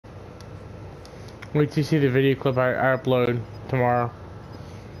Wait till you see the video clip I upload tomorrow.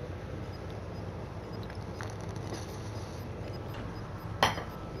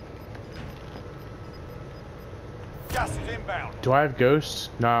 Gas is inbound. Do I have ghosts?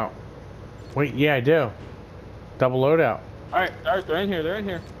 No. Wait, yeah, I do. Double loadout. Alright, they're in here, they're in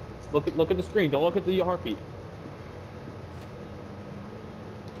here. Look at the screen, don't look at the heartbeat.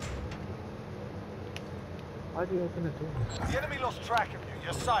 Why do you open the door? The enemy lost track of you.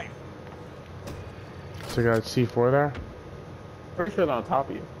 You're safe. So I got C4 there. Pretty sure they're on top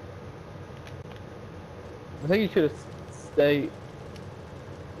of you. I think you should have stayed.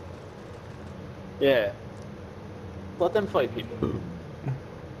 Yeah. Let them fight people.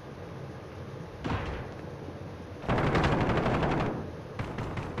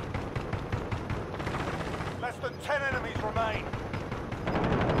 Less than 10 enemies remain.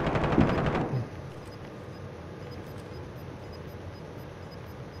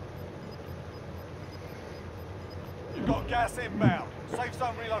 You've got gas inbound. Safe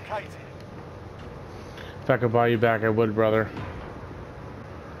zone relocated. If I could buy you back, I would, brother.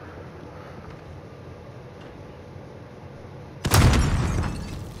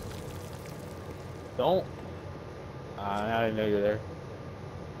 Don't. I didn't know you were there.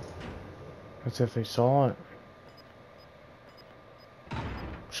 That's if they saw it.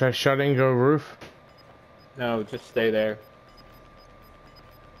 Should I shut it and go roof? No, just stay there.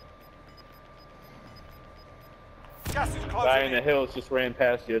 Gas is closing Guy in the in. hills just ran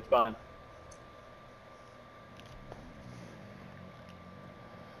past you, it's fine.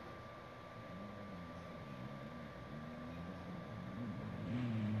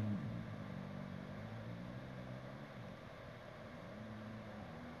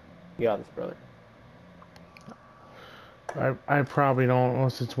 You got this, brother. I probably don't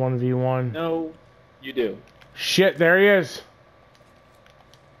unless it's 1v1. No, you do. Shit, there he is.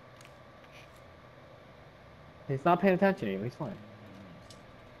 He's not paying attention to you, he's fine.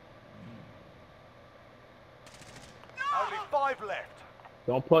 Only 5 left.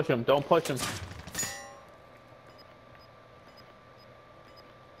 Don't push him, don't push him.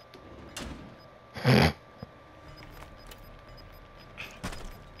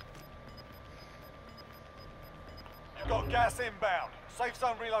 You've got gas inbound. Safe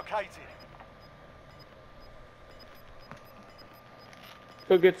zone relocated.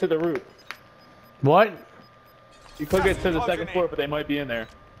 Could get to the roof. What? You could get to the Closing second in. floor, but they might be in there.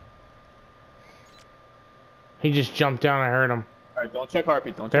 He just jumped down. I heard him. Alright, don't check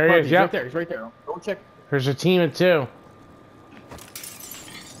heartbeat. Don't There check he heartbeat. is, He's right there. He's right there. Don't check. There's a team of 2.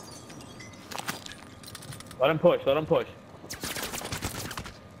 Let him push. Let him push.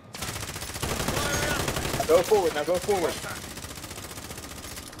 Now go forward. Now go forward.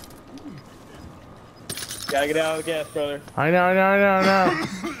 Gotta get out of the gas, brother. I know.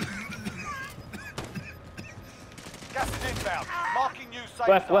 Gas is inbound. Marking you safe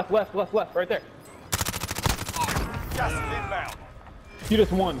Left, zone. left. Right there. Gas is inbound. You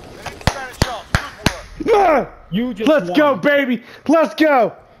just won. They didn't stand a chance. Good work. Ah! You just Let's won. go, baby. Let's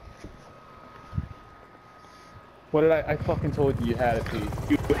go. What did I fucking told you had it, Pete.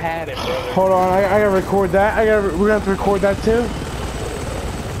 You had it, brother. Hold on. I gotta record that. We're gonna have to record that too.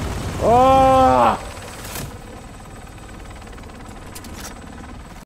 Oh!